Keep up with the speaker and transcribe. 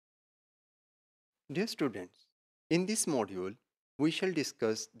Dear students, in this module, we shall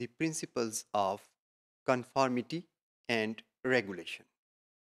discuss the principles of conformity and regulation.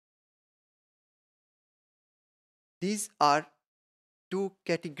 These are two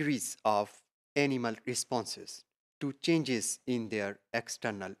categories of animal responses to changes in their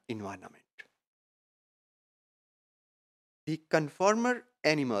external environment. The conformer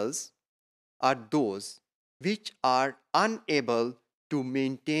animals are those which are unable to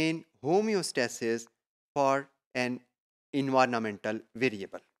maintain homeostasis for an environmental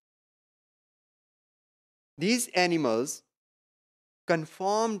variable. These animals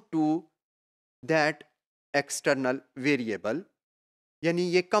conform to that external variable, यानी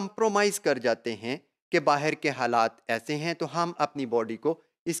ये compromise कर जाते हैं कि बाहर के हालात ऐसे हैं तो हम अपनी बॉडी को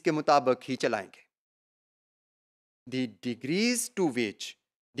इसके मुताबिक ही चलाएंगे. The degrees to which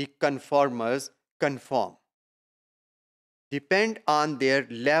the conformers conform depend on their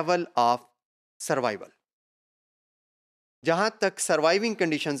level of survival. जहां तक सर्वाइविंग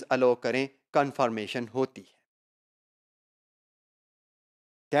कंडीशंस अलो करें कन्फॉर्मेशन होती है.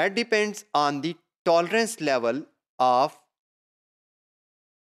 That depends on the tolerance level of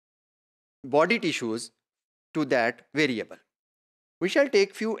body tissues to that variable. We shall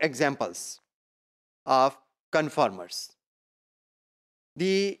take few examples of conformers.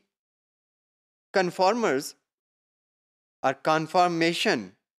 The conformers or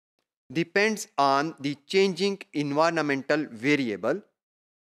conformation depends on the changing environmental variable.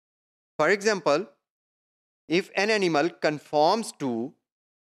 For example, if an animal conforms to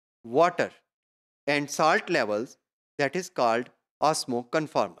water and salt levels, that is called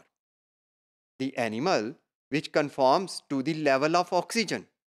osmoconformer. The animal which conforms to the level of oxygen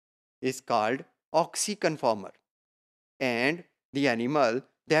is called oxyconformer, and the animal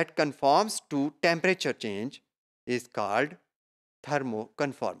that conforms to temperature change is called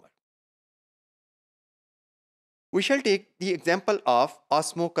thermoconformer. We shall take the example of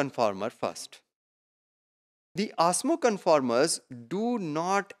osmoconformer first. The osmoconformers do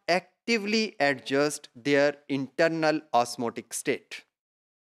not actively adjust their internal osmotic state.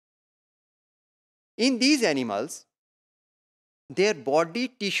 In these animals, their body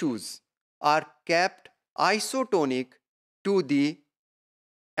tissues are kept isotonic to the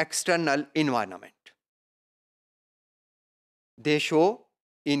external environment. They show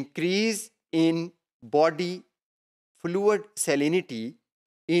increase in body fluid salinity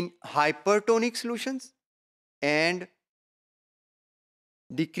in hypertonic solutions and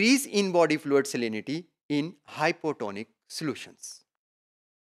decrease in body fluid salinity in hypotonic solutions.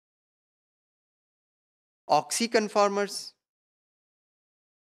 Oxyconformers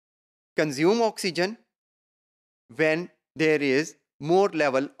consume oxygen when there is more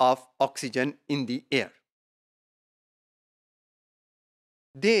level of oxygen in the air.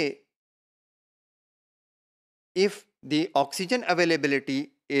 If the oxygen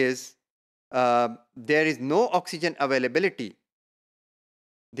availability is, there is no oxygen availability,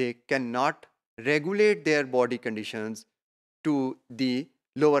 they cannot regulate their body conditions to the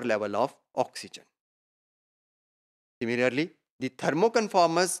lower level of oxygen. Similarly, the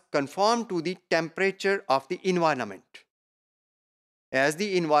thermoconformers conform to the temperature of the environment. As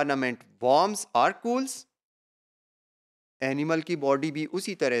the environment warms or cools, animal की body भी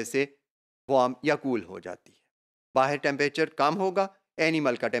उसी तरह से warm या cool हो जाती है. बाहर टेम्परेचर कम होगा,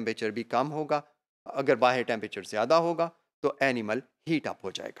 एनिमल का टेम्परेचर भी कम होगा. अगर बाहर टेम्परेचर ज़्यादा होगा तो एनिमल हीट अप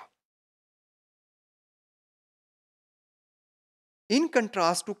हो जाएगा. In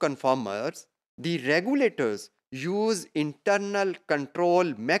contrast to conformers, the regulators use internal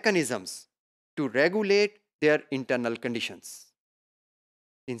control mechanisms to regulate their internal conditions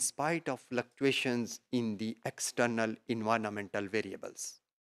in spite of fluctuations in the external environmental variables.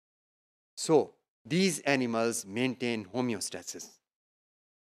 So, these animals maintain homeostasis.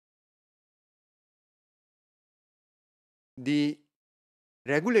 The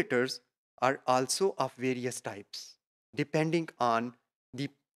regulators are also of various types depending on the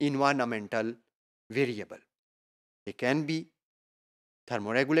environmental variable. They can be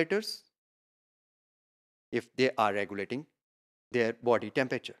thermoregulators if they are regulating their body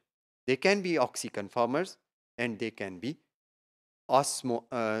temperature. They can be oxyconformers, and they can be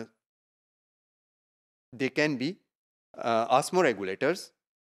osmoregulators,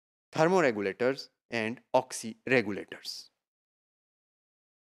 thermoregulators, and oxyregulators.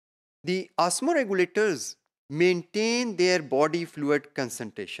 The osmoregulators maintain their body fluid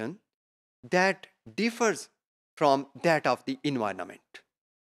concentration that differs from that of the environment.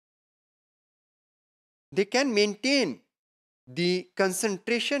 They can maintain the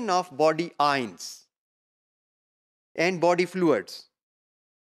concentration of body ions and body fluids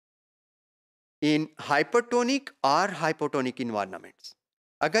in hypertonic or hypotonic environments.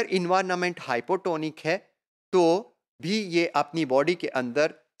 अगर environment hypotonic है तो भी ये अपनी body के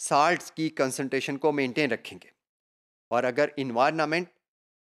अंदर salts की concentration को मेंटेन रखेंगे, और अगर इन्वायरमेंट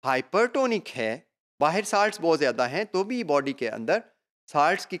हाइपरटोनिक है, बाहर साल्ट्स बहुत ज़्यादा हैं, तो भी बॉडी के अंदर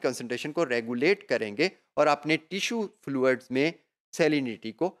साल्ट्स की कंसंट्रेशन को रेगुलेट करेंगे और अपने टिश्यू फ्लूइड्स में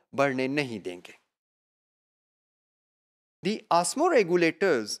सैलिनिटी को बढ़ने नहीं देंगे. The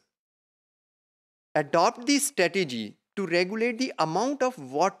osmoregulators adopt this strategy to regulate the amount of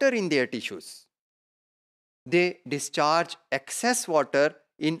water in their tissues. They discharge excess water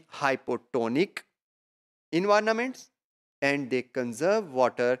in hypotonic environments and they conserve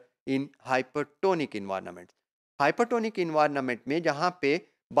water in hypertonic environments. Hypertonic environment में जहाँ पे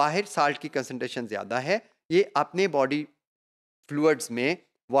बाहर salt की concentration ज़्यादा है, ये अपने body fluids में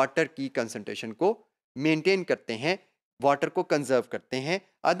वाटर की कंसंट्रेशन को मेंटेन करते हैं, वाटर को कंजर्व करते हैं.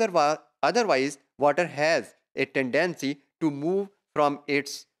 Otherwise, water has a tendency to move from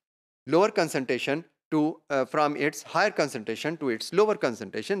its lower concentration to from its higher concentration to its lower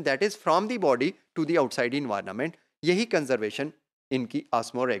concentration, that is from the body to the outside environment. यही conservation इनकी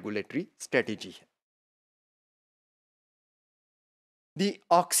ऑस्मोरेगुलेटरी strategy है. The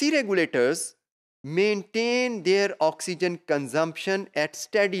oxyregulators maintain their oxygen consumption at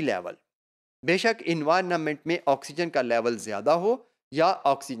steady level. बेशक environment में oxygen का level ज़्यादा हो या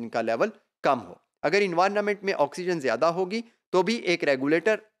oxygen का लेवल कम हो, अगर इन्वायरमेंट में ऑक्सीजन ज़्यादा होगी तो भी एक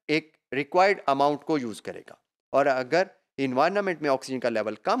रेगुलेटर एक रिक्वायर्ड अमाउंट को यूज़ करेगा, और अगर इन्वायरमेंट में ऑक्सीजन का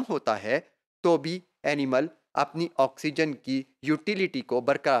लेवल कम होता है तो भी एनिमल अपनी ऑक्सीजन की यूटिलिटी को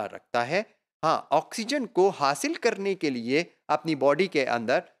बरकरार रखता है. हाँ, ऑक्सीजन को हासिल करने के लिए अपनी बॉडी के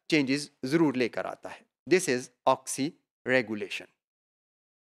अंदर चेंजेस ज़रूर लेकर आता है. This is oxy regulation.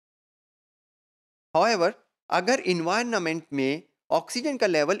 However, अगर इन्वायरमेंट में ऑक्सीजन का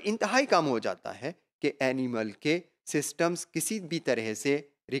लेवल इंतहाई कम हो जाता है कि एनिमल के सिस्टम्स किसी भी तरह से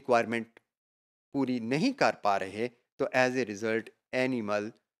रिक्वायरमेंट पूरी नहीं कर पा रहे, तो as a result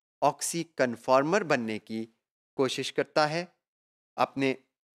animal oxy conformer बनने की कोशिश करता है, अपने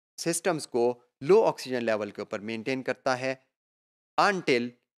सिस्टम्स को लो ऑक्सीजन लेवल के ऊपर मेंटेन करता है until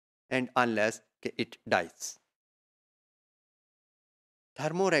and unless कि it dies.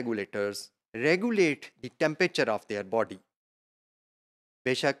 Thermoregulators regulate the temperature of their body.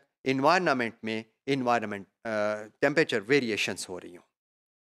 बेशक इन्वायरमेंट में टेम्परेचर वेरिएशंस हो रही हो,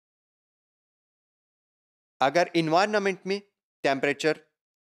 अगर इन्वायरमेंट में टेम्परेचर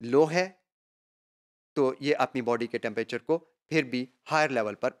लो है तो ये अपनी बॉडी के टेम्परेचर को फिर भी हायर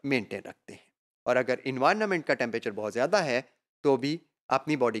लेवल पर मेंटेन रखते हैं, और अगर इन्वायरमेंट का टेम्परेचर बहुत ज़्यादा है तो भी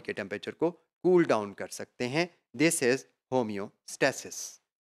अपनी बॉडी के टेम्परेचर को कूल डाउन कर सकते हैं. This is homeostasis.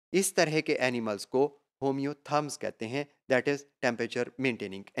 इस तरह के एनिमल्स को होम्योथर्म्स कहते हैं, that is temperature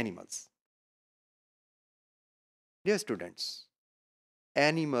maintaining animals. Dear students,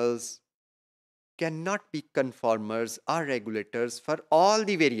 animals can not be conformers or regulators for all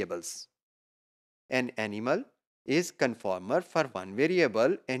the variables. An animal is conformer for one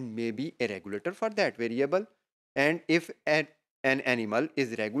variable and may be a regulator for that variable, and if an animal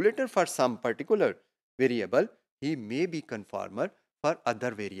is regulator for some particular variable, he may be conformer for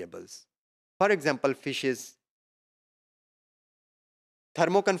other variables. For example, fishes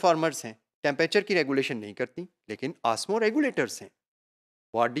थर्मोकन्फॉर्मर्स हैं, temperature की regulation नहीं करती लेकिन osmo regulators हैं,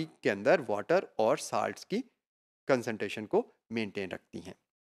 body के अंदर water और salts की कंसंट्रेशन को मेंटेन रखती हैं.